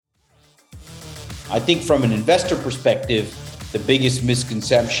I think from an investor perspective, the biggest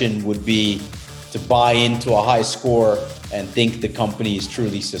misconception would be to buy into a high score and think the company is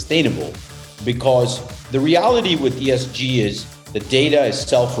truly sustainable. Because the reality with ESG is the data is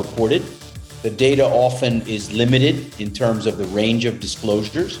self-reported. The data often is limited in terms of the range of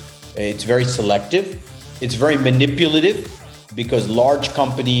disclosures. It's very selective. It's very manipulative because large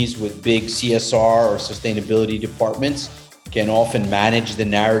companies with big CSR or sustainability departments can often manage the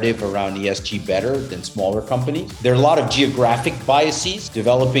narrative around ESG better than smaller companies. There are a lot of geographic biases.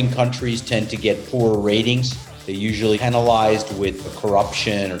 Developing countries tend to get poorer ratings. They're usually penalized with a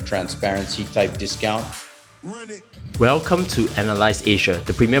corruption or transparency type discount. Welcome to Analyze Asia,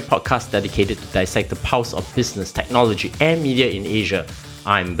 the premier podcast dedicated to dissect the pulse of business, technology, and media in Asia.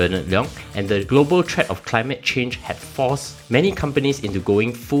 I'm Bernard Leong, and the global threat of climate change had forced many companies into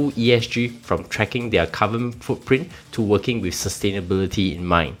going full ESG, from tracking their carbon footprint to working with sustainability in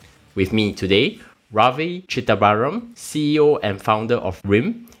mind. With me today, Ravi Chittabharam, CEO and founder of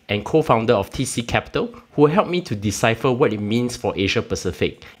RIM and co-founder of TC Capital, who will help me to decipher what it means for Asia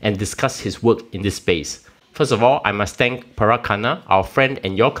Pacific and discuss his work in this space. First of all, I must thank Parag Khanna, our friend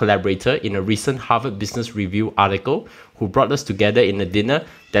and your collaborator in a recent Harvard Business Review article, who brought us together in a dinner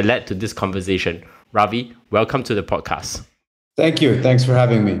that led to this conversation. Ravi, welcome to the podcast. Thank you. Thanks for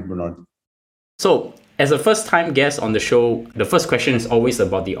having me, Bernard. So, as a first-time guest on the show, the first question is always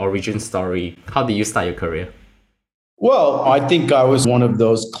about the origin story. How did you start your career? Well, I think I was one of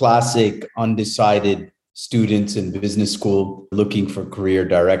those classic undecided students in business school looking for career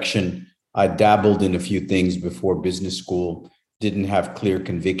direction. I dabbled in a few things before business school, didn't have clear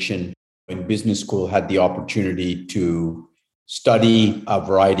conviction. In business school, had the opportunity to study a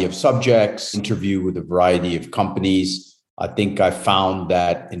variety of subjects, interview with a variety of companies. I think I found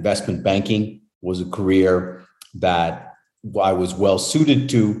that investment banking was a career that I was well suited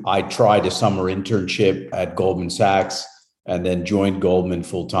to. I tried a summer internship at Goldman Sachs and then joined Goldman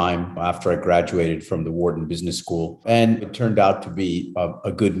full-time after I graduated from the Wharton Business School. And it turned out to be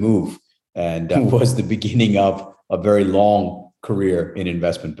a good move, and was the beginning of a very long career in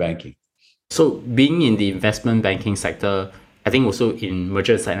investment banking. So being in the investment banking sector, I think also in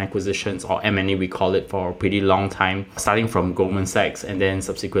mergers and acquisitions, or M&A we call it, for a pretty long time, starting from Goldman Sachs and then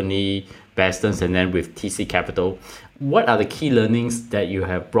subsequently Bear Stearns and then with TC Capital. What are the key learnings that you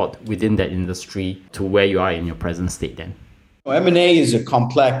have brought within that industry to where you are in your present state then? M&A is a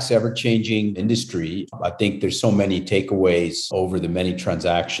complex, ever-changing industry. I think there's so many takeaways over the many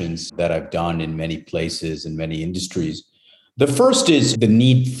transactions that I've done in many places and many industries. The first is the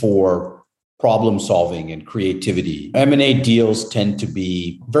need for problem solving and creativity. M&A deals tend to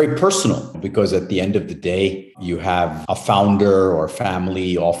be very personal because at the end of the day, you have a founder or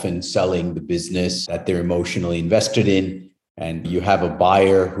family often selling the business that they're emotionally invested in, and you have a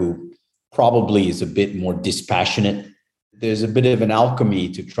buyer who probably is a bit more dispassionate. There's a bit of an alchemy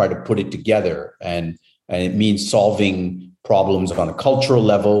to try to put it together, and it means solving problems on a cultural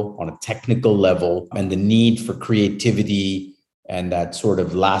level, on a technical level, and the need for creativity and that sort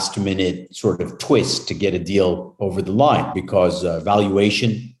of last minute sort of twist to get a deal over the line, because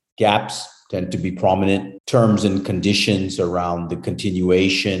valuation gaps tend to be prominent. Terms and conditions around the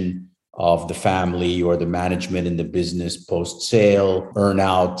continuation of the family or the management in the business post-sale,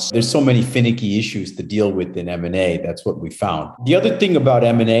 earnouts. There's so many finicky issues to deal with in M&A. That's what we found. The other thing about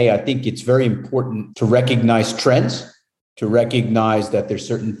M&A, I think it's very important to recognize trends, to recognize that there's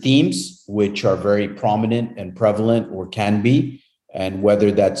certain themes which are very prominent and prevalent, or can be, and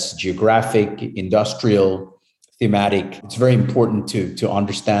whether that's geographic, industrial, thematic. It's very important to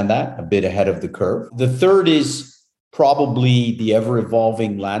understand that a bit ahead of the curve. The third is probably the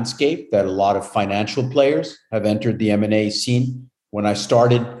ever-evolving landscape that a lot of financial players have entered the M&A scene. When I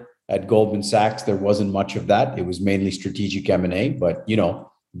started at Goldman Sachs, there wasn't much of that. It was mainly strategic M&A. But,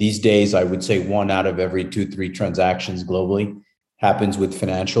 these days, I would say 1 out of every 2-3 transactions globally happens with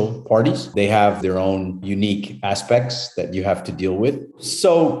financial parties. They have their own unique aspects that you have to deal with.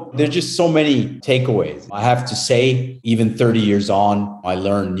 So there's just so many takeaways. I have to say, even 30 years on, I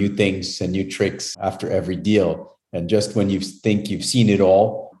learn new things and new tricks after every deal. And just when you think you've seen it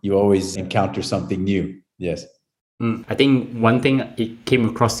all, you always encounter something new. Yes. I think one thing it came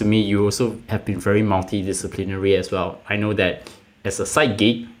across to me, you also have been very multidisciplinary as well. I know that as a side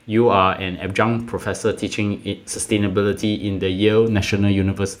gig, you are an adjunct professor teaching sustainability in the Yale National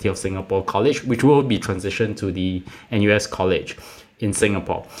University of Singapore College, which will be transitioned to the NUS College in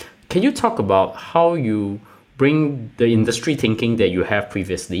Singapore. Can you talk about how you bring the industry thinking that you have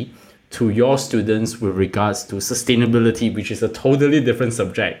previously to your students with regards to sustainability, which is a totally different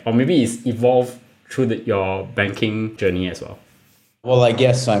subject, or maybe it's evolved through your banking journey as well? Well, I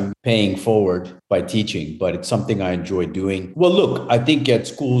guess I'm paying forward by teaching, but it's something I enjoy doing. Well, look, I think at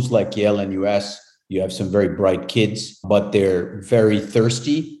schools like Yale and US, you have some very bright kids, but they're very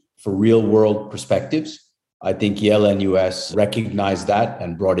thirsty for real world perspectives. I think Yale and US recognized that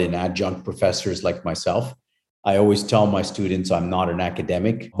and brought in adjunct professors like myself. I always tell my students I'm not an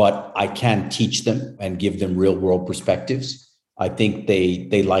academic, but I can teach them and give them real world perspectives. I think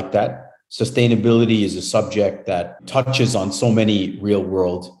they like that. Sustainability is a subject that touches on so many real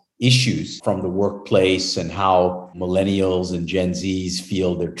world issues from the workplace and how millennials and Gen Zs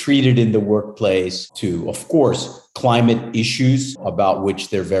feel they're treated in the workplace to, of course, climate issues about which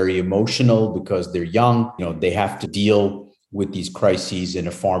they're very emotional because they're young. They have to deal with these crises in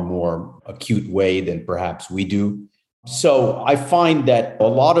a far more acute way than perhaps we do. So I find that a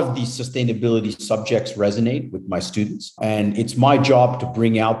lot of these sustainability subjects resonate with my students, and it's my job to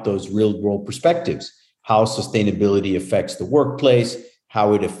bring out those real world perspectives, how sustainability affects the workplace,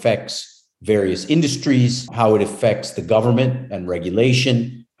 how it affects various industries, how it affects the government and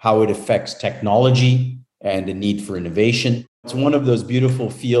regulation, how it affects technology and the need for innovation. It's one of those beautiful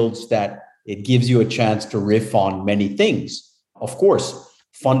fields that it gives you a chance to riff on many things. Of course,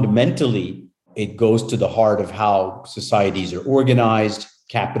 fundamentally, it goes to the heart of how societies are organized,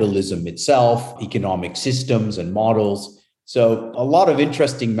 capitalism itself, economic systems and models. So a lot of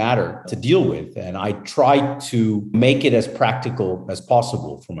interesting matter to deal with. And I try to make it as practical as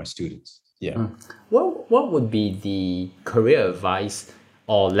possible for my students. Yeah. What would be the career advice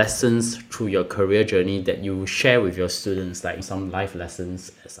or lessons through your career journey that you share with your students, like some life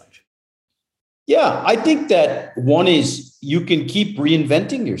lessons as such? Yeah, I think that one is you can keep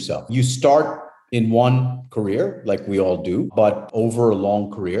reinventing yourself. You start in one career, like we all do, but over a long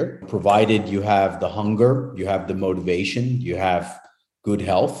career, provided you have the hunger, you have the motivation, you have good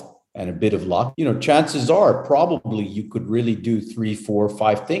health and a bit of luck, chances are probably you could really do 3, 4,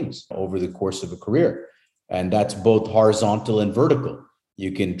 5 things over the course of a career. And that's both horizontal and vertical.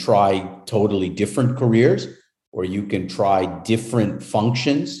 You can try totally different careers, or you can try different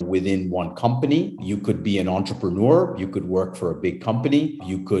functions within one company. You could be an entrepreneur. You could work for a big company.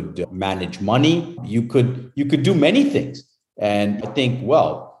 You could manage money. You could do many things. And I think,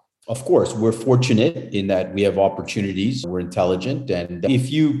 well, of course, we're fortunate in that we have opportunities. We're intelligent. And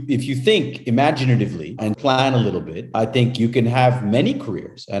if you think imaginatively and plan a little bit, I think you can have many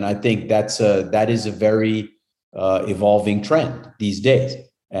careers. And I think that is a very evolving trend these days.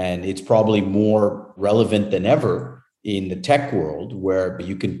 And it's probably more relevant than ever in the tech world, where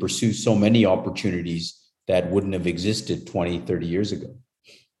you can pursue so many opportunities that wouldn't have existed 20, 30 years ago.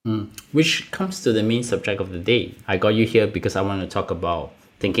 Which comes to the main subject of the day. I got you here because I want to talk about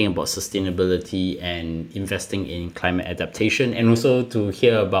thinking about sustainability and investing in climate adaptation, and also to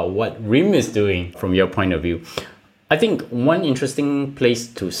hear about what RIM is doing from your point of view. I think one interesting place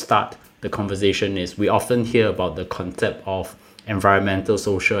to start the conversation is we often hear about the concept of environmental,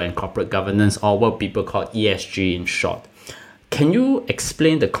 social, and corporate governance, or what people call ESG in short. Can you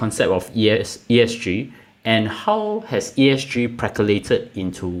explain the concept of ESG and how has ESG percolated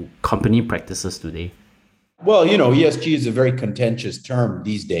into company practices today? Well, ESG is a very contentious term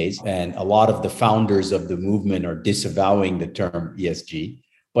these days, and a lot of the founders of the movement are disavowing the term ESG.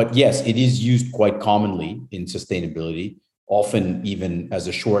 But yes, it is used quite commonly in sustainability, often even as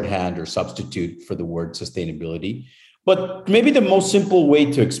a shorthand or substitute for the word sustainability. But maybe the most simple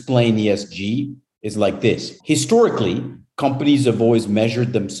way to explain ESG is like this. Historically, companies have always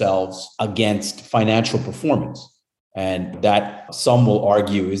measured themselves against financial performance. And that, some will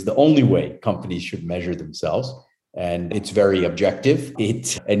argue, is the only way companies should measure themselves. And it's very objective.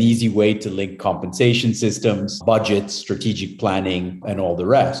 It's an easy way to link compensation systems, budgets, strategic planning, and all the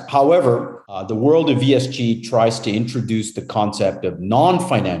rest. However, the world of ESG tries to introduce the concept of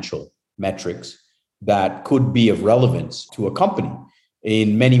non-financial metrics that could be of relevance to a company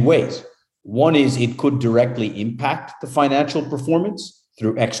in many ways. One is it could directly impact the financial performance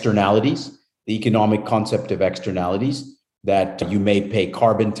through externalities, the economic concept of externalities, that you may pay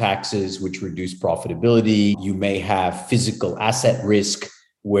carbon taxes, which reduce profitability. You may have physical asset risk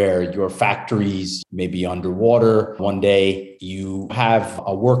where your factories may be underwater. One day you have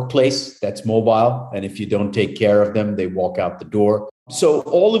a workplace that's mobile, and if you don't take care of them, they walk out the door. So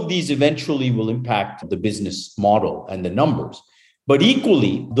all of these eventually will impact the business model and the numbers. But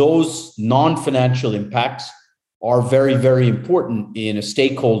equally, those non-financial impacts are very, very important in a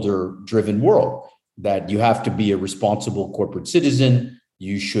stakeholder-driven world, that you have to be a responsible corporate citizen.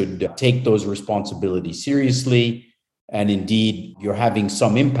 You should take those responsibilities seriously. And indeed, you're having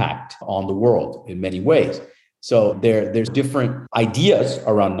some impact on the world in many ways. So there's different ideas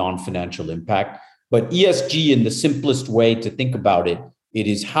around non-financial impact. But ESG, in the simplest way to think about it, it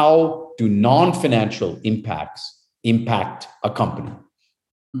is how do non-financial impacts impact a company.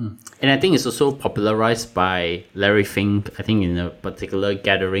 And I think it's also popularized by Larry Fink, I think in a particular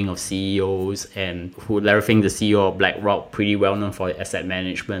gathering of CEOs, and Larry Fink, the CEO of BlackRock, pretty well known for asset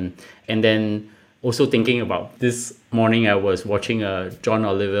management. And then also thinking about this morning, I was watching a John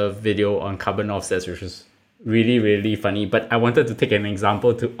Oliver video on carbon offsets, which was really, really funny. But I wanted to take an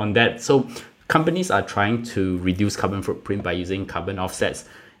example on that. So companies are trying to reduce carbon footprint by using carbon offsets,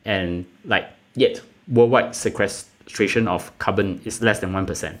 and yet worldwide sequestration of carbon is less than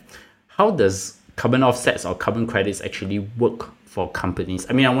 1%. How does carbon offsets or carbon credits actually work for companies?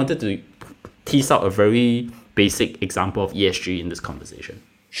 I mean, I wanted to tease out a very basic example of ESG in this conversation.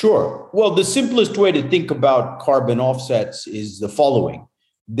 Sure. Well, the simplest way to think about carbon offsets is the following.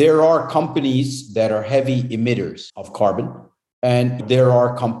 There are companies that are heavy emitters of carbon, and there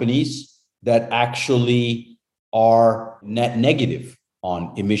are companies that actually are net negative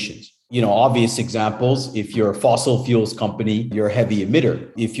on emissions. Obvious examples, if you're a fossil fuels company, you're a heavy emitter.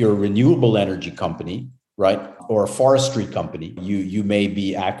 If you're a renewable energy company, right, or a forestry company, you may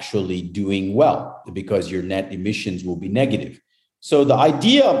be actually doing well because your net emissions will be negative. So the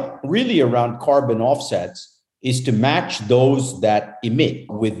idea really around carbon offsets is to match those that emit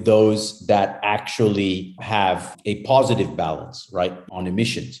with those that actually have a positive balance, right, on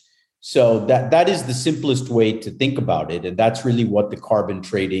emissions. So that is the simplest way to think about it. And that's really what the carbon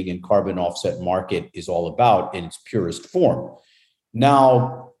trading and carbon offset market is all about in its purest form.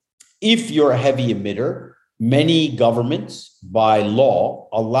 Now, if you're a heavy emitter, many governments by law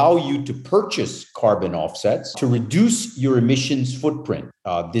allow you to purchase carbon offsets to reduce your emissions footprint.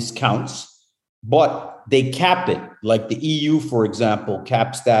 This counts, but they cap it. Like the EU, for example,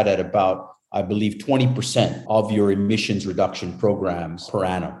 caps that at about, I believe, 20% of your emissions reduction programs per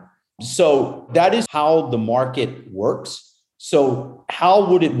annum. So that is how the market works. So how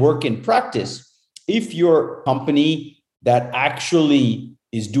would it work in practice? If you're a company that actually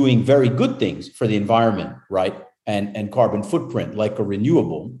is doing very good things for the environment, right, and carbon footprint, like a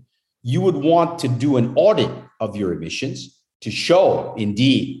renewable, you would want to do an audit of your emissions to show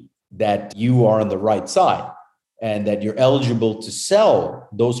indeed that you are on the right side and that you're eligible to sell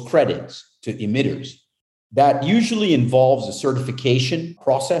those credits to emitters. That usually involves a certification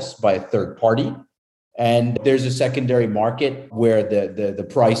process by a third party. And there's a secondary market where the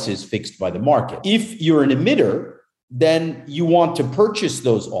price is fixed by the market. If you're an emitter, then you want to purchase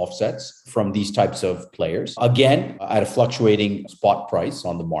those offsets from these types of players, again, at a fluctuating spot price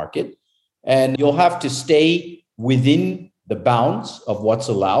on the market. And you'll have to stay within the bounds of what's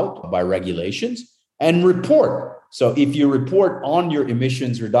allowed by regulations and report. So if you report on your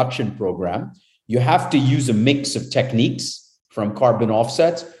emissions reduction program, you have to use a mix of techniques from carbon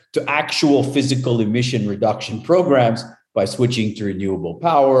offsets to actual physical emission reduction programs by switching to renewable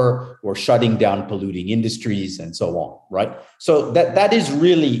power or shutting down polluting industries and so on, right? So that is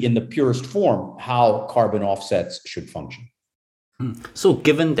really in the purest form how carbon offsets should function. So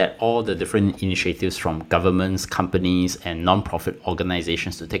given that all the different initiatives from governments, companies, and non-profit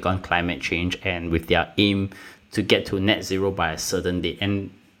organizations to take on climate change and with their aim to get to net zero by a certain date,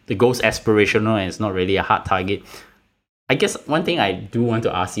 and the goal's aspirational and it's not really a hard target, I guess one thing I do want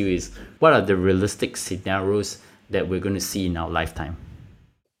to ask you is, what are the realistic scenarios that we're going to see in our lifetime?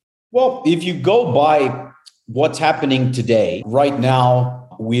 Well, if you go by what's happening today, right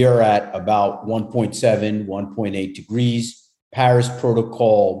now, we are at about 1.7, 1.8 degrees. Paris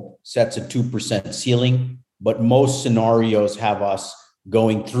Protocol sets a 2% ceiling, but most scenarios have us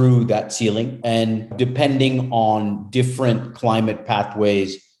going through that ceiling. And depending on different climate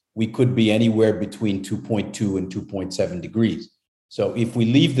pathways, we could be anywhere between 2.2 and 2.7 degrees. So if we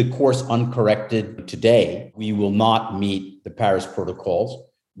leave the course uncorrected today, we will not meet the Paris protocols.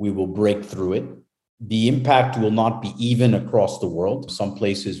 We will break through it. The impact will not be even across the world. Some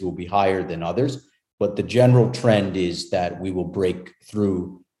places will be higher than others, but the general trend is that we will break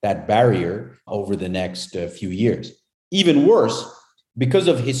through that barrier over the next few years. Even worse, because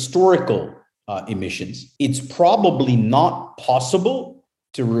of historical emissions, it's probably not possible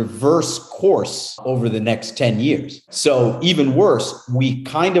to reverse course over the next 10 years. So even worse, we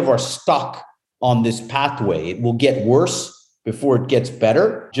kind of are stuck on this pathway. It will get worse before it gets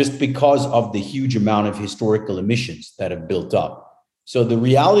better, just because of the huge amount of historical emissions that have built up. So the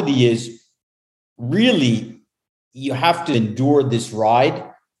reality is, really, you have to endure this ride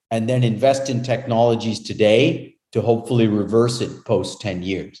and then invest in technologies today to hopefully reverse it post 10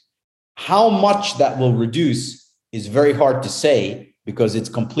 years. How much that will reduce is very hard to say, because it's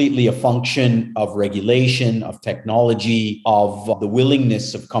completely a function of regulation, of technology, of the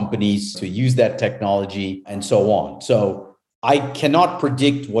willingness of companies to use that technology, and so on. So I cannot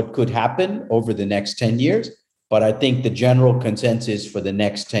predict what could happen over the next 10 years, but I think the general consensus for the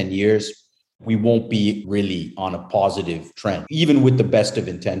next 10 years, we won't be really on a positive trend, even with the best of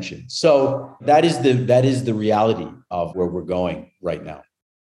intentions. So that is the reality of where we're going right now.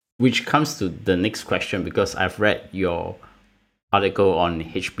 Which comes to the next question, because I've read your article on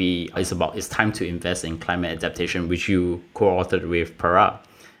HB. It's time to invest in climate adaptation, which you co-authored with Parag.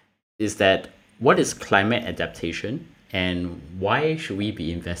 Is that what is climate adaptation, and why should we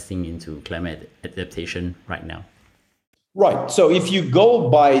be investing into climate adaptation right now? Right. So if you go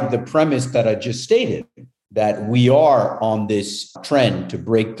by the premise that I just stated, that we are on this trend to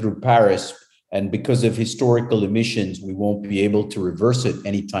break through Paris, and because of historical emissions, we won't be able to reverse it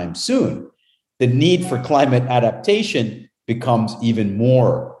anytime soon, the need for climate adaptation becomes even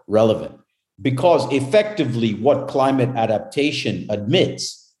more relevant. Because effectively, what climate adaptation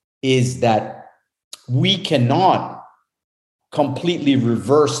admits is that we cannot completely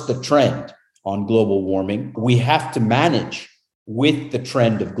reverse the trend on global warming. We have to manage with the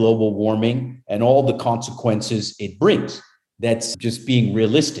trend of global warming and all the consequences it brings. That's just being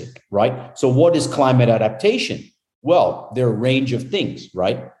realistic, right? So what is climate adaptation? Well, there are a range of things,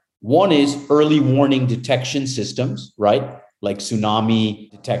 right? One is early warning detection systems, right? Like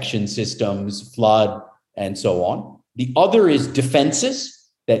tsunami detection systems, flood, and so on. The other is defenses,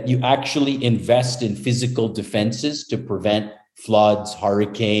 that you actually invest in physical defenses to prevent floods,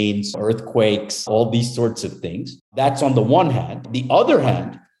 hurricanes, earthquakes, all these sorts of things. That's on the one hand. The other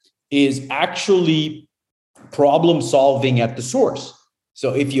hand is actually problem solving at the source.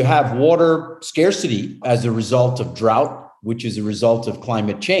 So if you have water scarcity as a result of drought, which is a result of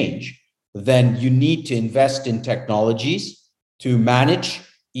climate change, then you need to invest in technologies to manage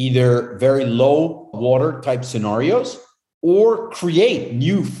either very low water type scenarios or create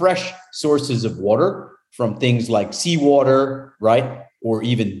new fresh sources of water from things like seawater, right? Or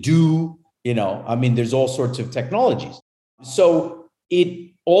even dew, there's all sorts of technologies. So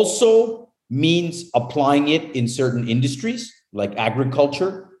it also means applying it in certain industries like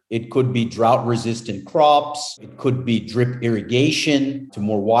agriculture. It could be drought resistant crops. It could be drip irrigation to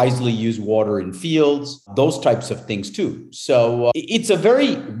more wisely use water in fields, those types of things too. So it's a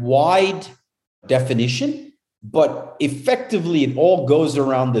very wide definition, but effectively it all goes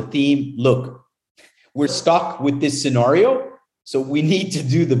around the theme, look, we're stuck with this scenario. So we need to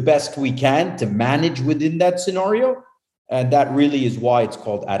do the best we can to manage within that scenario. And that really is why it's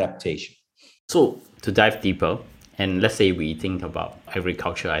called adaptation. So to dive deeper, and let's say we think about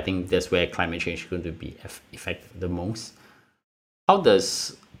agriculture, I think that's where climate change is going to be affected the most. How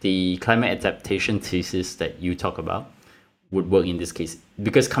does the climate adaptation thesis that you talk about would work in this case?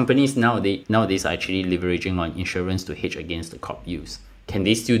 Because companies nowadays are actually leveraging on insurance to hedge against the crop use. Can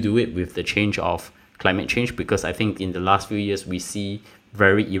they still do it with the change of climate change? Because I think in the last few years, we see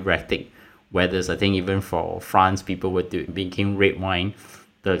very erratic weathers. I think even for France, people were drinking red wine.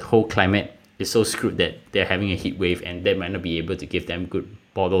 The whole climate is so screwed that they're having a heat wave, and they might not be able to give them good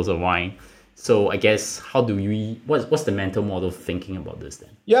bottles of wine. So I guess what's the mental model thinking about this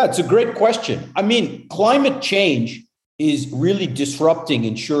then? Yeah, it's a great question. Climate change is really disrupting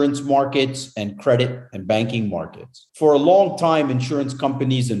insurance markets and credit and banking markets. For a long time, insurance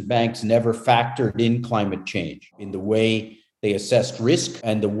companies and banks never factored in climate change in the way they assessed risk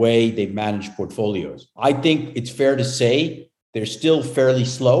and the way they manage portfolios. I think it's fair to say they're still fairly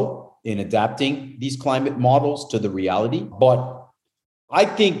slow in adapting these climate models to the reality. But I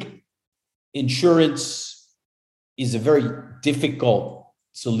think insurance is a very difficult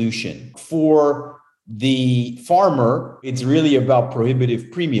solution. For the farmer, it's really about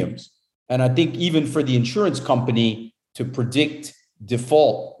prohibitive premiums. And I think even for the insurance company to predict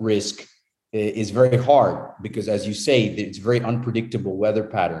default risk is very hard because, as you say, it's very unpredictable weather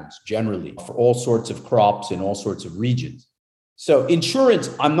patterns generally for all sorts of crops in all sorts of regions. So insurance,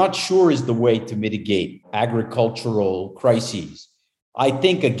 I'm not sure, is the way to mitigate agricultural crises. I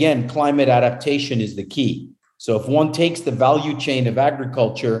think, again, climate adaptation is the key. So if one takes the value chain of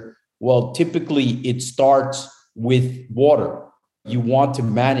agriculture, well, typically it starts with water. You want to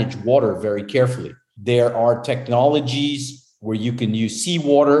manage water very carefully. There are technologies where you can use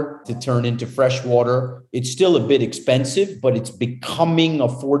seawater to turn into fresh water. It's still a bit expensive, but it's becoming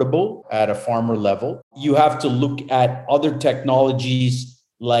affordable at a farmer level. You have to look at other technologies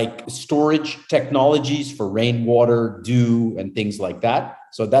like storage technologies for rainwater, dew, and things like that.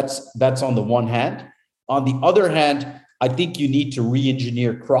 So that's on the one hand. On the other hand, I think you need to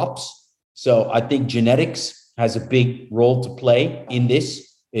re-engineer crops. So I think genetics has a big role to play in this.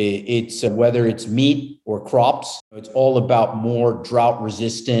 It's whether it's meat or crops, it's all about more drought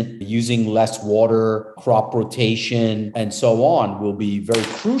resistant, using less water, crop rotation, and so on will be very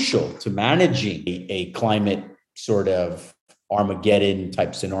crucial to managing a climate sort of Armageddon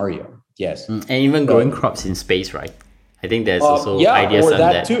type scenario. Yes. And even growing crops in space, right? I think there's also ideas or on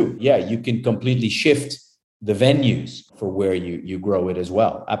that too. Yeah, you can completely shift the venues for where you grow it as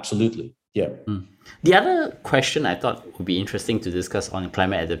well. Absolutely. Yeah. The other question I thought would be interesting to discuss on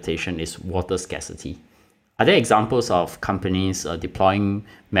climate adaptation is water scarcity. Are there examples of companies deploying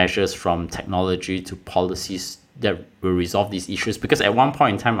measures from technology to policies that will resolve these issues? Because at one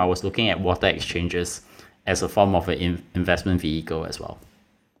point in time, I was looking at water exchanges as a form of an investment vehicle as well.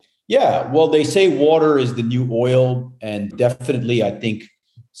 Yeah, well, they say water is the new oil, and definitely I think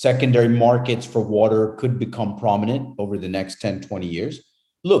secondary markets for water could become prominent over the next 10, 20 years.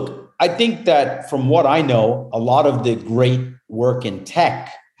 Look, I think that from what I know, a lot of the great work in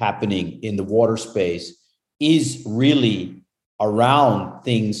tech happening in the water space is really around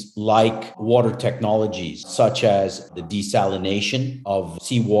things like water technologies, such as the desalination of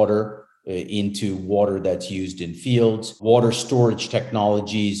seawater into water that's used in fields, water storage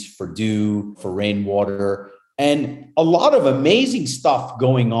technologies for dew, for rainwater, and a lot of amazing stuff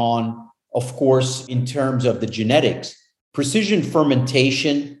going on, of course, in terms of the genetics. Precision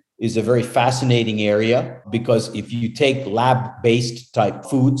fermentation is a very fascinating area because if you take lab-based type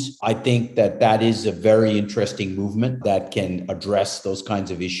foods, I think that is a very interesting movement that can address those kinds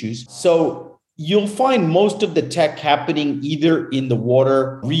of issues. So you'll find most of the tech happening either in the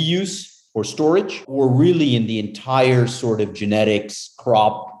water reuse or storage, or really in the entire sort of genetics,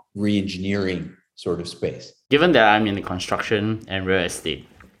 crop re-engineering sort of space. Given that I'm in the construction and real estate,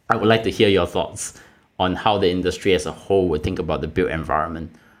 I would like to hear your thoughts on how the industry as a whole would think about the built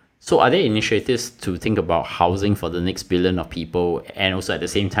environment. So are there initiatives to think about housing for the next billion of people and also at the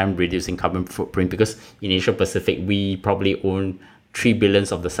same time reducing carbon footprint? Because in Asia Pacific, we probably own 3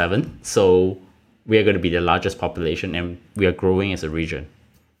 billions of the 7. So we are going to be the largest population and we are growing as a region.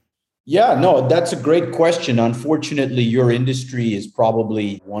 Yeah, no, that's a great question. Unfortunately, your industry is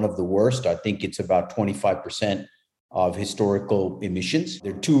probably one of the worst. I think it's about 25% of historical emissions.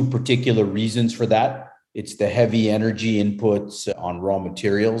 There are two particular reasons for that. It's the heavy energy inputs on raw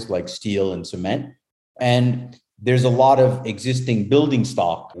materials like steel and cement. And there's a lot of existing building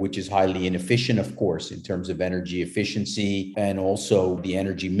stock, which is highly inefficient, of course, in terms of energy efficiency and also the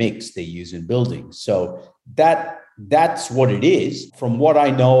energy mix they use in buildings. So that's what it is. From what I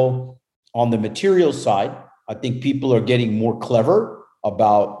know on the material side, I think people are getting more clever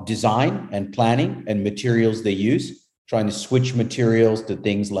about design and planning and materials they use, trying to switch materials to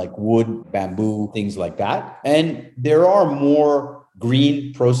things like wood, bamboo, things like that. And there are more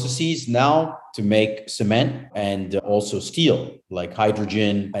green processes now to make cement and also steel, like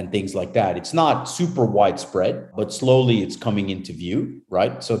hydrogen and things like that. It's not super widespread, but slowly it's coming into view,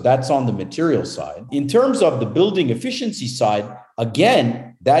 right? So that's on the material side. In terms of the building efficiency side,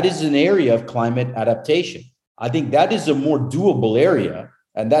 again, that is an area of climate adaptation. I think that is a more doable area,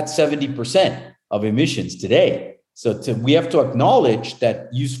 and that's 70% of emissions today. So we have to acknowledge that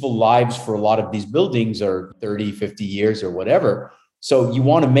useful lives for a lot of these buildings are 30, 50 years or whatever. So you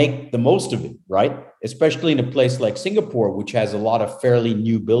want to make the most of it, right? Especially in a place like Singapore, which has a lot of fairly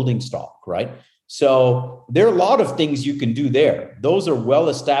new building stock, right? So there are a lot of things you can do there. Those are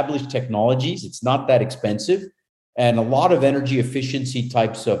well-established technologies. It's not that expensive. And a lot of energy efficiency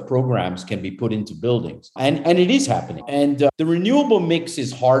types of programs can be put into buildings. And it is happening. And the renewable mix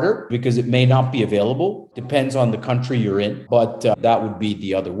is harder because it may not be available. Depends on the country you're in, but that would be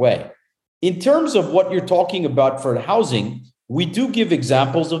the other way. In terms of what you're talking about for housing, we do give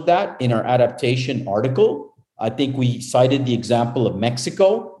examples of that in our adaptation article. I think we cited the example of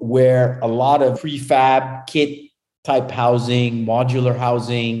Mexico, where a lot of prefab kit type housing, modular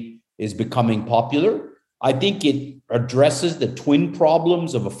housing is becoming popular. I think it addresses the twin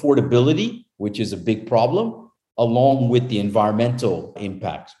problems of affordability, which is a big problem, along with the environmental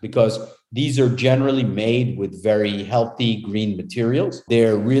impacts, because these are generally made with very healthy green materials.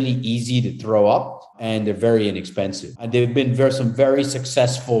 They're really easy to throw up and they're very inexpensive. And there have been some very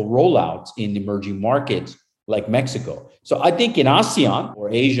successful rollouts in emerging markets like Mexico. So I think in ASEAN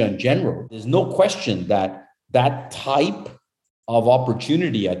or Asia in general, there's no question that that type of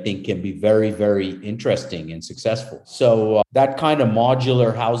opportunity, I think, can be very, very interesting and successful. So that kind of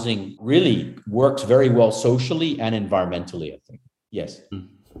modular housing really works very well socially and environmentally, I think. Yes.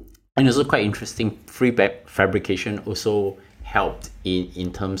 And also quite interesting, fabrication also helped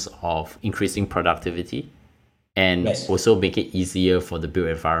in terms of increasing productivity. and Yes. also make it easier for the built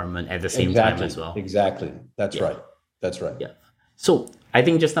environment at the same time as well. Exactly. That's Yeah. right. That's right. Yeah. So I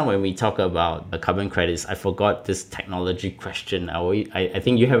think just now when we talk about the carbon credits, I forgot this technology question. I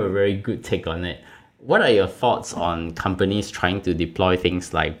think you have a very good take on it. What are your thoughts on companies trying to deploy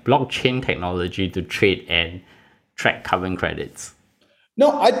things like blockchain technology to trade and track carbon credits?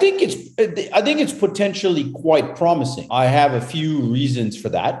 No, I think it's potentially quite promising. I have a few reasons for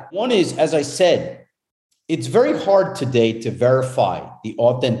that. One is, as I said, it's very hard today to verify the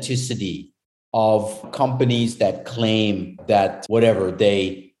authenticity of companies that claim that whatever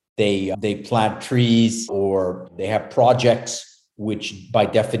they plant trees or they have projects which by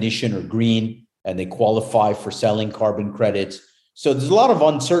definition are green and they qualify for selling carbon credits. So there's a lot of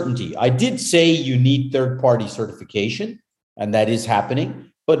uncertainty. I did say you need third-party certification, and that is happening.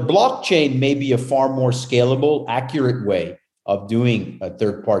 But blockchain may be a far more scalable, accurate way of doing a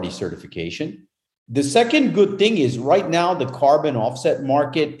third-party certification. The second good thing is right now the carbon offset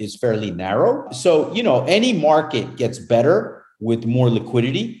market is fairly narrow. So, any market gets better with more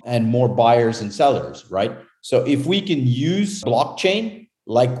liquidity and more buyers and sellers, right? So if we can use blockchain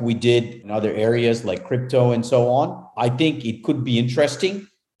like we did in other areas like crypto and so on, I think it could be interesting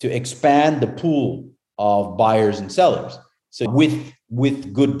to expand the pool of buyers and sellers. So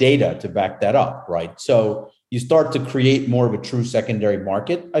with good data to back that up, right? So you start to create more of a true secondary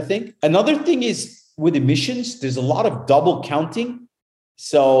market, I think. Another thing is with emissions, there's a lot of double counting.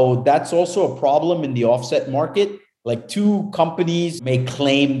 So that's also a problem in the offset market. Like two companies may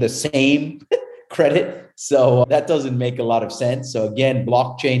claim the same credit. So that doesn't make a lot of sense. So again,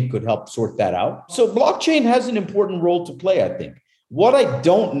 blockchain could help sort that out. So blockchain has an important role to play, I think. What I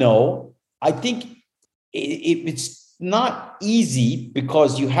don't know, I think it's not easy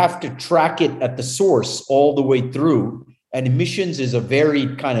because you have to track it at the source all the way through. And emissions is a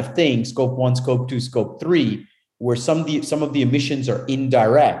varied kind of thing, scope 1, scope 2, scope 3, where some of the emissions are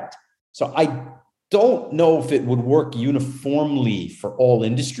indirect. So I don't know if it would work uniformly for all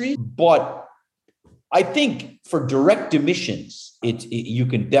industries, but I think for direct emissions, you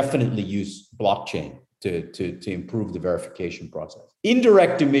can definitely use blockchain to improve the verification process.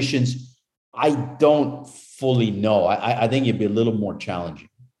 Indirect emissions, I don't fully know. I think it'd be a little more challenging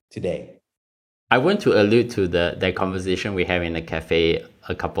today. I want to allude to that conversation we had in the cafe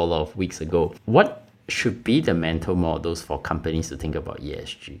a couple of weeks ago. What should be the mental models for companies to think about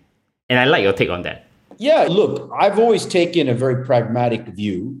ESG? And I like your take on that. Yeah, look, I've always taken a very pragmatic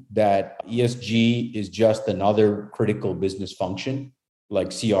view that ESG is just another critical business function like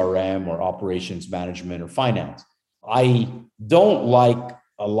CRM or operations management or finance. I don't like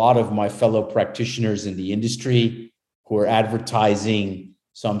a lot of my fellow practitioners in the industry who are advertising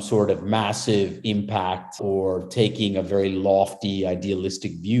some sort of massive impact or taking a very lofty,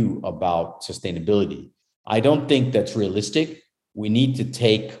 idealistic view about sustainability. I don't think that's realistic. We need to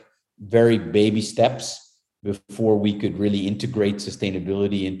take very baby steps before we could really integrate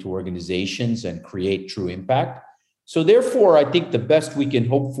sustainability into organizations and create true impact. So therefore, I think the best we can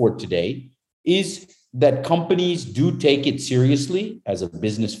hope for today is that companies do take it seriously as a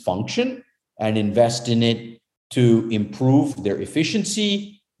business function and invest in it to improve their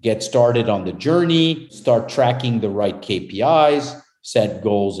efficiency, get started on the journey, start tracking the right KPIs, set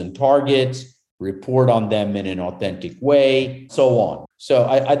goals and targets, report on them in an authentic way, so on. So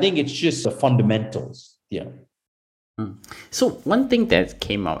I think it's just the fundamentals. Yeah. So one thing that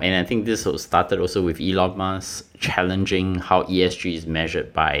came out, and I think this started also with Elon Musk challenging how ESG is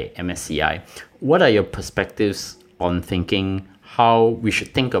measured by MSCI. What are your perspectives on thinking how we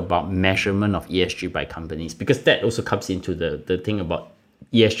should think about measurement of ESG by companies? Because that also comes into the thing about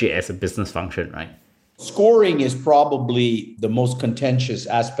ESG as a business function, right? Scoring is probably the most contentious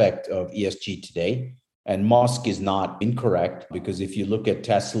aspect of ESG today. And Musk is not incorrect, because if you look at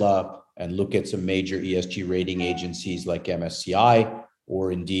Tesla and look at some major ESG rating agencies like MSCI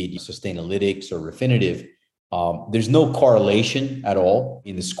or indeed Sustainalytics or Refinitiv, there's no correlation at all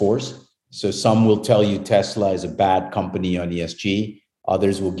in the scores. So some will tell you Tesla is a bad company on ESG.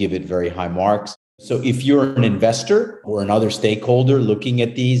 Others will give it very high marks. So if you're an investor or another stakeholder looking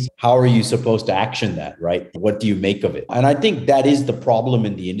at these, how are you supposed to action that, right? What do you make of it? And I think that is the problem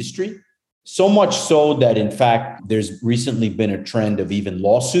in the industry. So much so that, in fact, there's recently been a trend of even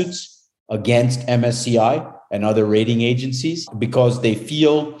lawsuits against MSCI and other rating agencies because they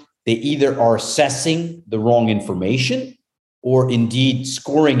feel they either are assessing the wrong information or indeed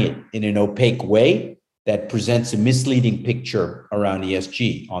scoring it in an opaque way that presents a misleading picture around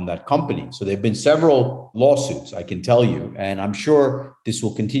ESG on that company. So there have been several lawsuits, I can tell you, and I'm sure this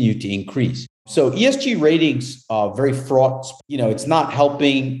will continue to increase. So ESG ratings are very fraught. It's not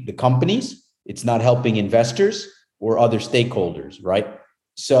helping the companies. It's not helping investors or other stakeholders, right?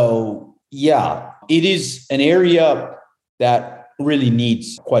 So, yeah, it is an area that really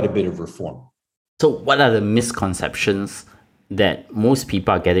needs quite a bit of reform. So what are the misconceptions that most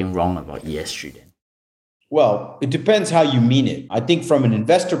people are getting wrong about ESG then? Well, it depends how you mean it. I think from an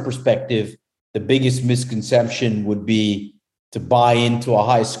investor perspective, the biggest misconception would be to buy into a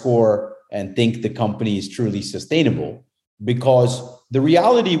high score and think the company is truly sustainable. Because the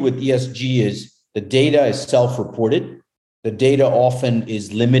reality with ESG is the data is self-reported. The data often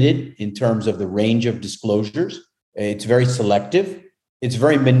is limited in terms of the range of disclosures. It's very selective. It's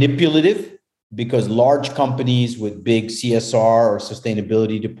very manipulative because large companies with big CSR or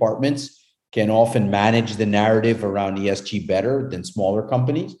sustainability departments can often manage the narrative around ESG better than smaller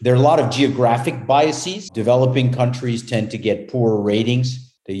companies. There are a lot of geographic biases. Developing countries tend to get poorer ratings.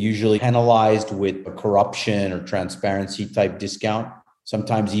 They're usually penalized with a corruption or transparency type discount.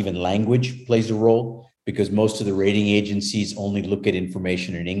 Sometimes even language plays a role because most of the rating agencies only look at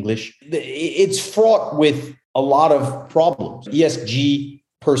information in English. It's fraught with a lot of problems. ESG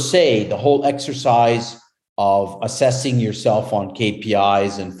per se, the whole exercise of assessing yourself on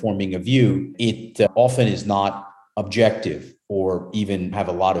KPIs and forming a view, it often is not objective or even have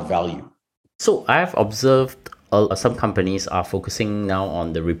a lot of value. So I've observed some companies are focusing now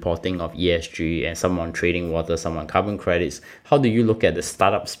on the reporting of ESG and some on trading water, some on carbon credits. How do you look at the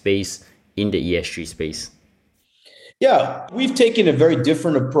startup space in the ESG space? Yeah, we've taken a very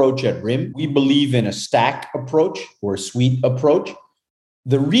different approach at RIM. We believe in a stack approach or a suite approach.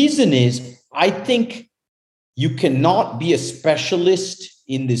 The reason is, I think you cannot be a specialist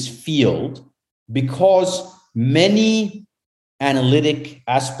in this field because many analytic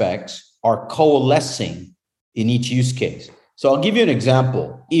aspects are coalescing in each use case. So I'll give you an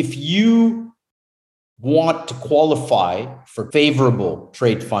example. If you want to qualify for favorable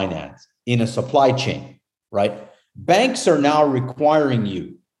trade finance in a supply chain, right? Banks are now requiring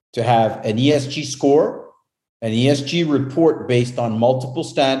you to have an ESG score, an ESG report based on multiple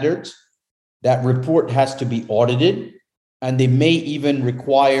standards. That report has to be audited, and they may even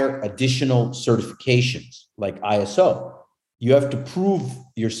require additional certifications like ISO. You have to prove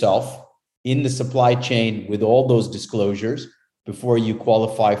yourself in the supply chain with all those disclosures before you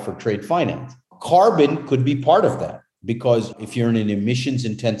qualify for trade finance. Carbon could be part of that because if you're in an emissions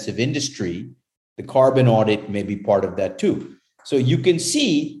intensive industry, the carbon audit may be part of that too. So you can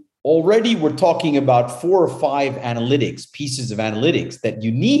see already we're talking about 4 or 5 pieces of analytics that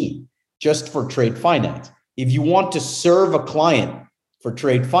you need just for trade finance. If you want to serve a client for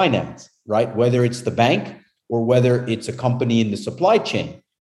trade finance, right, whether it's the bank or whether it's a company in the supply chain,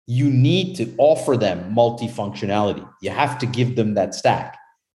 you need to offer them multifunctionality. You have to give them that stack.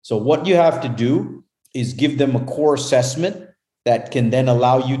 So what you have to do is give them a core assessment that can then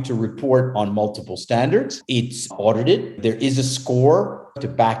allow you to report on multiple standards. It's audited. There is a score to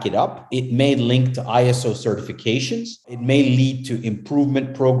back it up. It may link to ISO certifications. It may lead to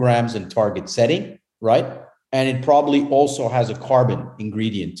improvement programs and target setting, right? And it probably also has a carbon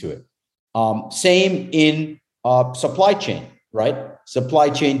ingredient to it. Same in supply chain, right? Supply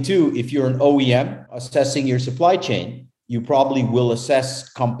chain too, if you're an OEM assessing your supply chain, you probably will assess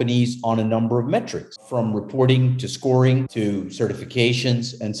companies on a number of metrics, from reporting to scoring to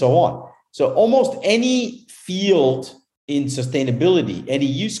certifications and so on. So almost any field in sustainability, any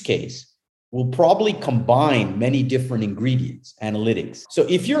use case, will probably combine many different ingredients, analytics. So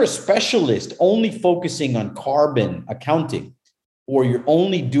if you're a specialist only focusing on carbon accounting, or you're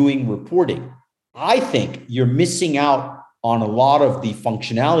only doing reporting, I think you're missing out on a lot of the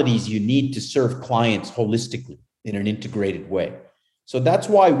functionalities you need to serve clients holistically in an integrated way. So that's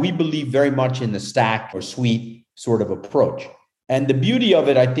why we believe very much in the stack or suite sort of approach. And the beauty of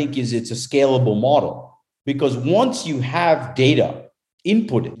it, I think, is it's a scalable model because once you have data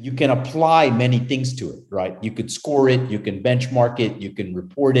inputted, you can apply many things to it, right? You could score it, you can benchmark it, you can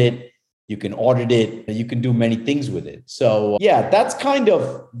report it, you can audit it, you can do many things with it. So yeah, that's kind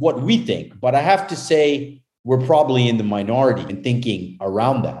of what we think. But I have to say, we're probably in the minority in thinking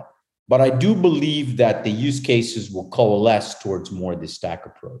around that. But I do believe that the use cases will coalesce towards more this stack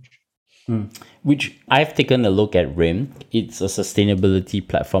approach. Which I've taken a look at RIM. It's a sustainability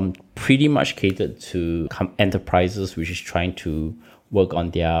platform pretty much catered to enterprises which is trying to work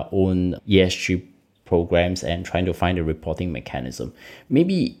on their own ESG programs and trying to find a reporting mechanism.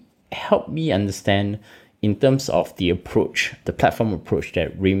 Maybe help me understand in terms of the approach, the platform approach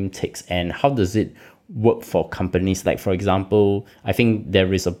that RIM takes, and how does it work for companies? Like, for example, I think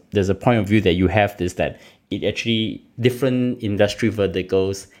there's a point of view that you have is that it actually different industry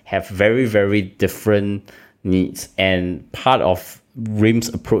verticals have very, very different needs, and part of RIM's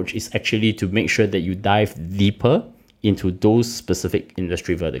approach is actually to make sure that you dive deeper into those specific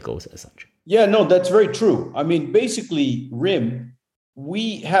industry verticals as such. Yeah, no, that's very true. I mean, basically, RIM,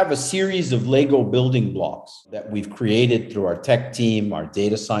 we have a series of Lego building blocks that we've created through our tech team, our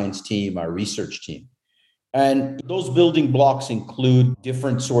data science team, our research team. And those building blocks include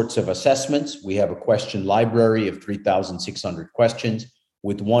different sorts of assessments. We have a question library of 3,600 questions.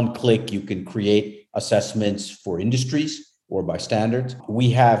 With one click, you can create assessments for industries or by standards.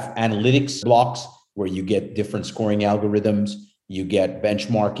 We have analytics blocks where you get different scoring algorithms. You get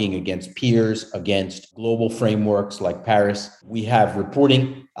benchmarking against peers, against global frameworks like Paris. We have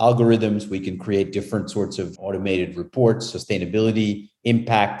reporting algorithms. We can create different sorts of automated reports, sustainability,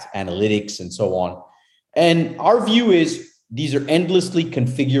 impact, analytics, and so on. And our view is these are endlessly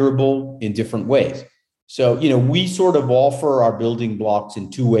configurable in different ways. So, we sort of offer our building blocks in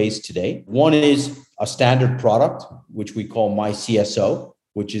two ways today. One is a standard product, which we call MyCSO,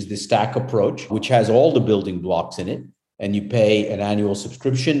 which is the stack approach, which has all the building blocks in it. And you pay an annual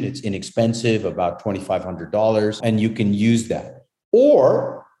subscription. It's inexpensive, about $2,500, and you can use that.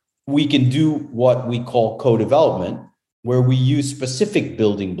 Or we can do what we call co-development, where we use specific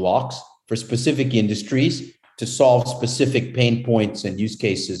building blocks for specific industries to solve specific pain points and use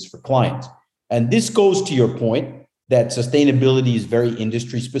cases for clients. And this goes to your point that sustainability is very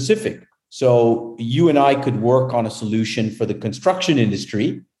industry specific. So you and I could work on a solution for the construction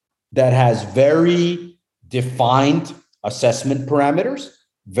industry that has very defined assessment parameters,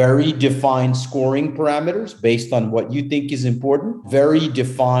 very defined scoring parameters based on what you think is important, very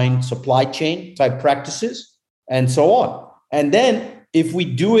defined supply chain type practices, and so on. And then if we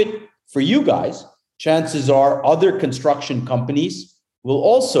do it for you guys, chances are other construction companies will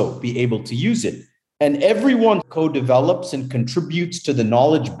also be able to use it. And everyone co-develops and contributes to the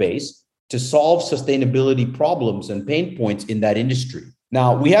knowledge base to solve sustainability problems and pain points in that industry.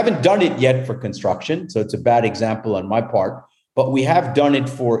 Now, we haven't done it yet for construction, so it's a bad example on my part, but we have done it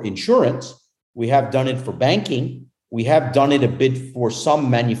for insurance. We have done it for banking. We have done it a bit for some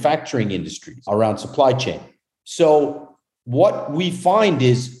manufacturing industries around supply chain. So what we find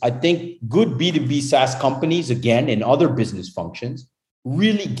is, I think good B2B SaaS companies, again, in other business functions,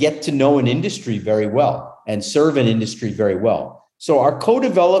 really get to know an industry very well and serve an industry very well. So our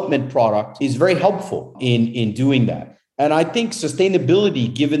co-development product is very helpful in doing that. And I think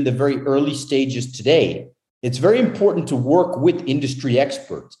sustainability, given the very early stages today, it's very important to work with industry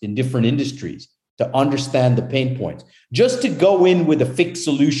experts in different industries to understand the pain points. Just to go in with a fixed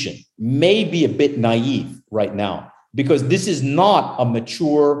solution may be a bit naive right now, because this is not a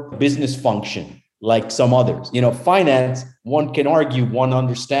mature business function like some others. Finance, one can argue, one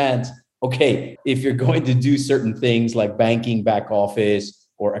understands, okay, if you're going to do certain things like banking, back office,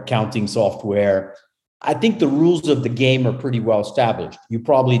 or accounting software, I think the rules of the game are pretty well established. You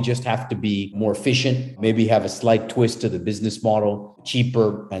probably just have to be more efficient, maybe have a slight twist to the business model,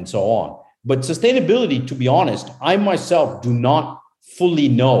 cheaper, and so on. But sustainability, to be honest, I myself do not fully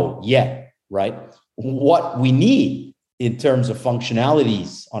know yet, right, what we need in terms of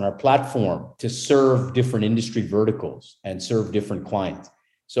functionalities on our platform to serve different industry verticals and serve different clients.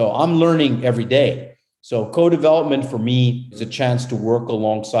 So I'm learning every day. So co-development for me is a chance to work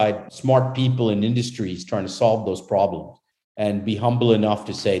alongside smart people in industries trying to solve those problems and be humble enough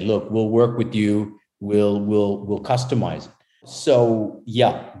to say, look, we'll work with you, we'll customize it. So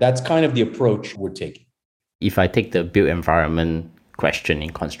yeah, that's kind of the approach we're taking. If I take the built environment question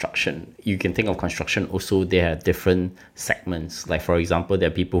in construction, you can think of construction also, there are different segments. Like for example, there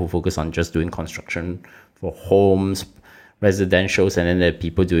are people who focus on just doing construction for homes, residentials, and then there are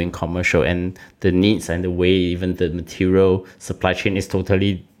people doing commercial, and the needs and the way even the material supply chain is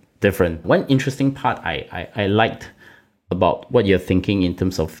totally different. One interesting part I liked about what you're thinking in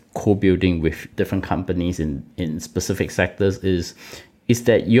terms of co-building with different companies in specific sectors is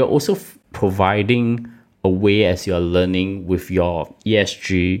that you're also providing a way, as you're learning with your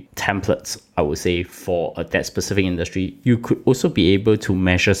ESG templates, I would say, for that specific industry, you could also be able to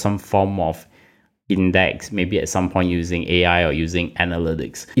measure some form of index, maybe at some point using AI or using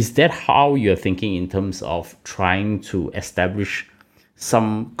analytics. Is that how you're thinking in terms of trying to establish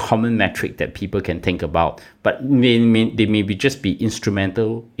some common metric that people can think about, but they may just be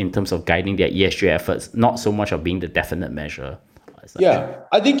instrumental in terms of guiding their ESG efforts, not so much of being the definite measure? Yeah,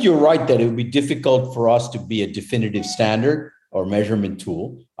 I think you're right that it would be difficult for us to be a definitive standard or measurement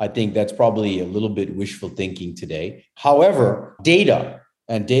tool. I think that's probably a little bit wishful thinking today. However, data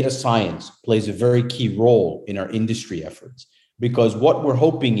and data science plays a very key role in our industry efforts, because what we're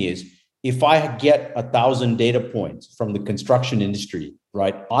hoping is, if I get 1,000 data points from the construction industry,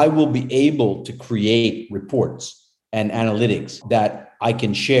 right, I will be able to create reports and analytics that I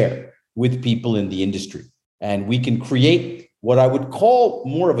can share with people in the industry. And we can create what I would call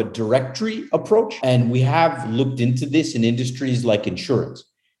more of a directory approach. And we have looked into this in industries like insurance.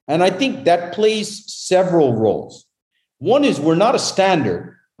 And I think that plays several roles. One is we're not a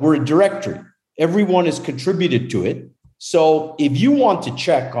standard, we're a directory. Everyone has contributed to it. So if you want to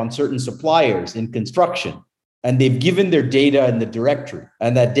check on certain suppliers in construction and they've given their data in the directory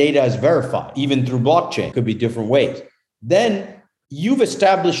and that data is verified, even through blockchain, could be different ways, then you've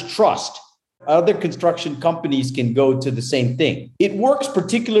established trust. Other construction companies can go to the same thing. It works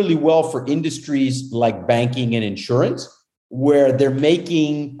particularly well for industries like banking and insurance, where they're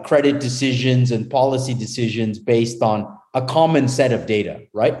making credit decisions and policy decisions based on a common set of data,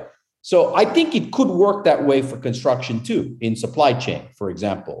 right? So I think it could work that way for construction too, in supply chain, for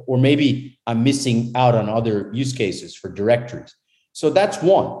example, or maybe I'm missing out on other use cases for directories. So that's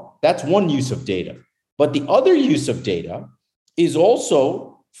one use of data. But the other use of data is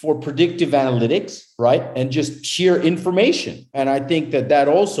also for predictive analytics, right? And just sheer information. And I think that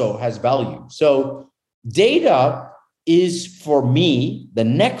also has value. So data is, for me, the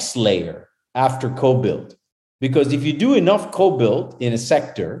next layer after co-build. Because if you do enough co-build in a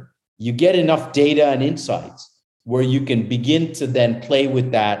sector, you get enough data and insights where you can begin to then play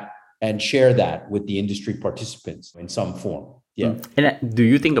with that and share that with the industry participants in some form. Yeah. And do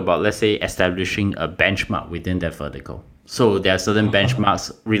you think about, let's say, establishing a benchmark within that vertical? So there are certain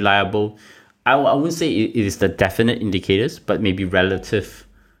benchmarks reliable. I wouldn't say it is the definite indicators, but maybe relative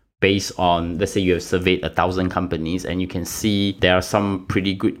based on, let's say you have surveyed 1,000 companies and you can see there are some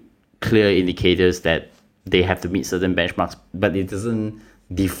pretty good, clear indicators that they have to meet certain benchmarks, but it doesn't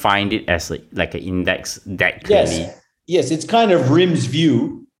define it as like an index that clearly. Yes, it's kind of RIM's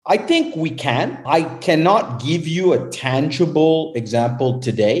view. I think we can. I cannot give you a tangible example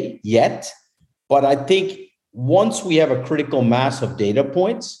today yet, but I think once we have a critical mass of data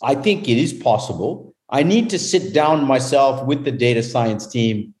points, I think it is possible. I need to sit down myself with the data science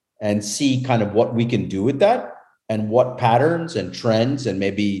team and see kind of what we can do with that and what patterns and trends and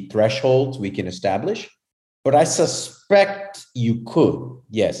maybe thresholds we can establish. But I suspect you could,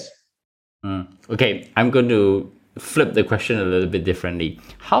 yes. Okay, I'm going to flip the question a little bit differently.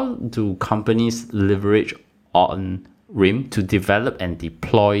 How do companies leverage on RIM to develop and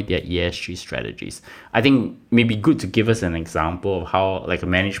deploy their ESG strategies? I think maybe good to give us an example of how, like a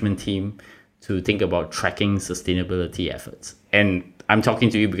management team, to think about tracking sustainability efforts. And I'm talking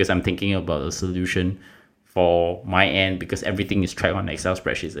to you because I'm thinking about a solution for my end, because everything is tracked on Excel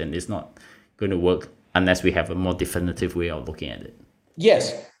spreadsheets and it's not going to work unless we have a more definitive way of looking at it.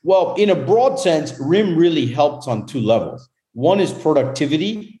 Yes. Well, in a broad sense, RIM really helps on two levels. One is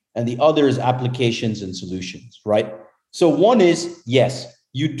productivity and the other is applications and solutions, right? So one is, yes,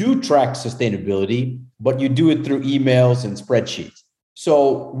 you do track sustainability, but you do it through emails and spreadsheets.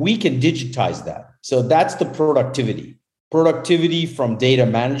 So we can digitize that. So that's the productivity. Productivity from data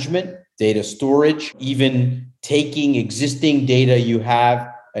management, data storage, even taking existing data you have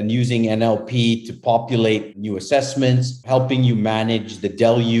and using NLP to populate new assessments, helping you manage the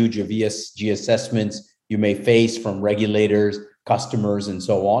deluge of ESG assessments you may face from regulators, customers, and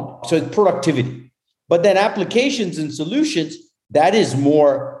so on. So it's productivity. But then applications and solutions, that is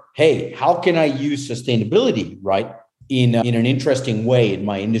more, hey, how can I use sustainability, right, in an interesting way in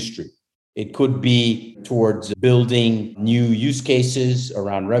my industry? It could be towards building new use cases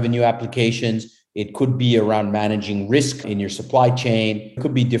around revenue applications. It could be around managing risk in your supply chain. It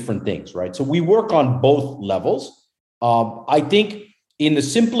could be different things, right? So we work on both levels. I think in the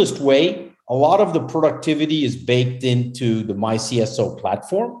simplest way, a lot of the productivity is baked into the MyCSO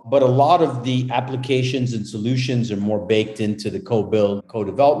platform, but a lot of the applications and solutions are more baked into the co-build,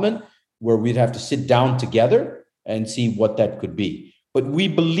 co-development, where we'd have to sit down together and see what that could be. But we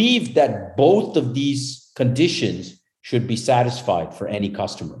believe that both of these conditions should be satisfied for any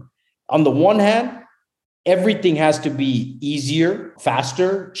customer. On the one hand, everything has to be easier,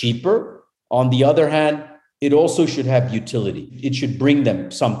 faster, cheaper. On the other hand, it also should have utility. It should bring them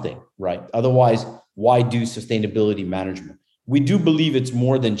something, right? Otherwise, why do sustainability management? We do believe it's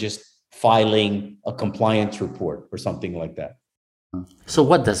more than just filing a compliance report or something like that. So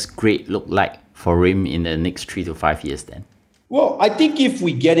what does great look like for RIM in the next 3 to 5 years then? Well, I think if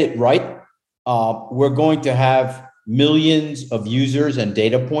we get it right, we're going to have millions of users and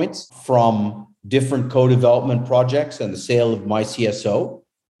data points from different co-development projects and the sale of MyCSO.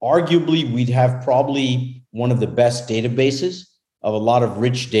 Arguably, we'd have probably one of the best databases of a lot of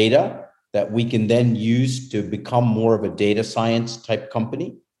rich data that we can then use to become more of a data science type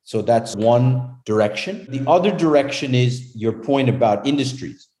company. So that's one direction. The other direction is your point about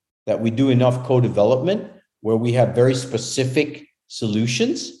industries, that we do enough co-development where we have very specific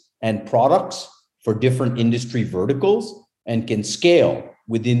solutions and products for different industry verticals and can scale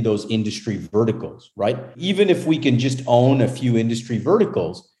within those industry verticals, right? Even if we can just own a few industry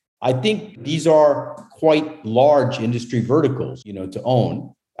verticals, I think these are quite large industry verticals, to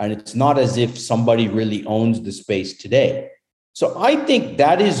own. And it's not as if somebody really owns the space today. So I think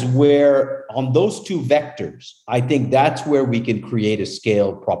that is where, on those two vectors, I think that's where we can create a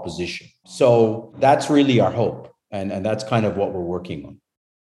scale proposition. So that's really our hope. And that's kind of what we're working on.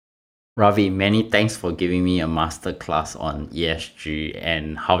 Ravi, many thanks for giving me a masterclass on ESG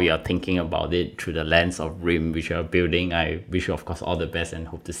and how you are thinking about it through the lens of RIM, which you are building. I wish you, of course, all the best and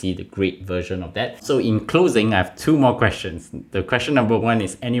hope to see the great version of that. So in closing, I have two more questions. The question number one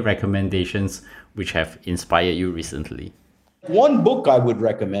is, any recommendations which have inspired you recently? One book I would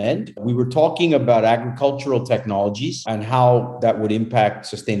recommend, we were talking about agricultural technologies and how that would impact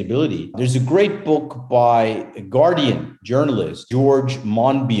sustainability. There's a great book by a Guardian journalist, George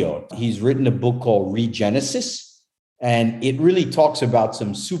Monbiot. He's written a book called Regenesis, and it really talks about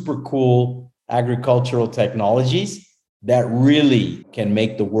some super cool agricultural technologies that really can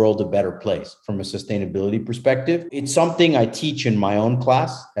make the world a better place from a sustainability perspective. It's something I teach in my own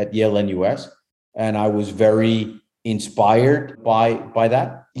class at Yale NUS, and I was very inspired by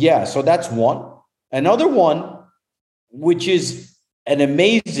that. Yeah, so that's one. Another one, which is an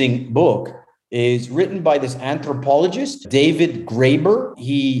amazing book, is written by this anthropologist, David Graeber.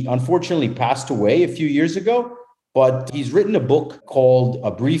 He unfortunately passed away a few years ago, but he's written a book called A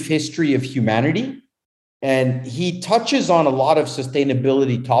Brief History of Humanity. And he touches on a lot of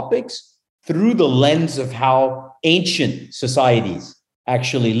sustainability topics through the lens of how ancient societies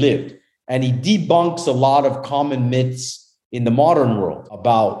actually lived. And he debunks a lot of common myths in the modern world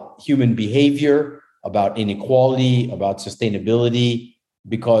about human behavior, about inequality, about sustainability,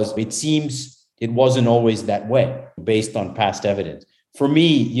 because it seems it wasn't always that way based on past evidence. For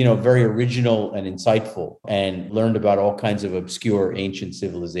me, very original and insightful, and learned about all kinds of obscure ancient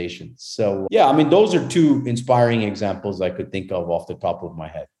civilizations. So yeah, those are two inspiring examples I could think of off the top of my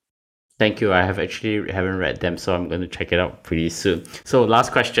head. Thank you. I haven't read them, so I'm going to check it out pretty soon. So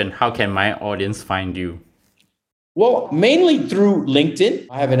last question, how can my audience find you? Well, mainly through LinkedIn.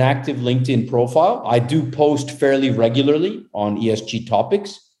 I have an active LinkedIn profile. I do post fairly regularly on ESG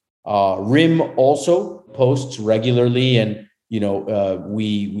topics. RIM also posts regularly, and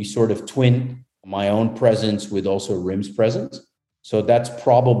we sort of twin my own presence with also RIM's presence. So that's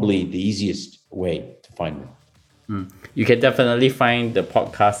probably the easiest way to find me. You can definitely find the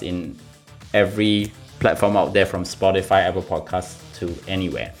podcast in every platform out there, from Spotify, Apple Podcasts to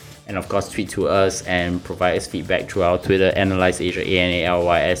anywhere. And of course, tweet to us and provide us feedback through our Twitter, Analyse Asia,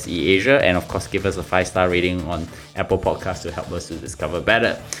 ANALYSE Asia. And of course, give us a 5-star rating on Apple Podcasts to help us to discover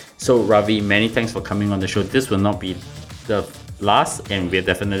better. So Ravi, many thanks for coming on the show. This will not be the last, and we're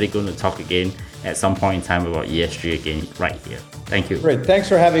definitely going to talk again at some point in time about ESG again right here. Thank you. Great. Thanks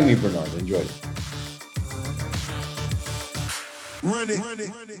for having me, Bernard. Enjoyed it. Run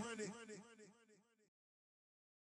it.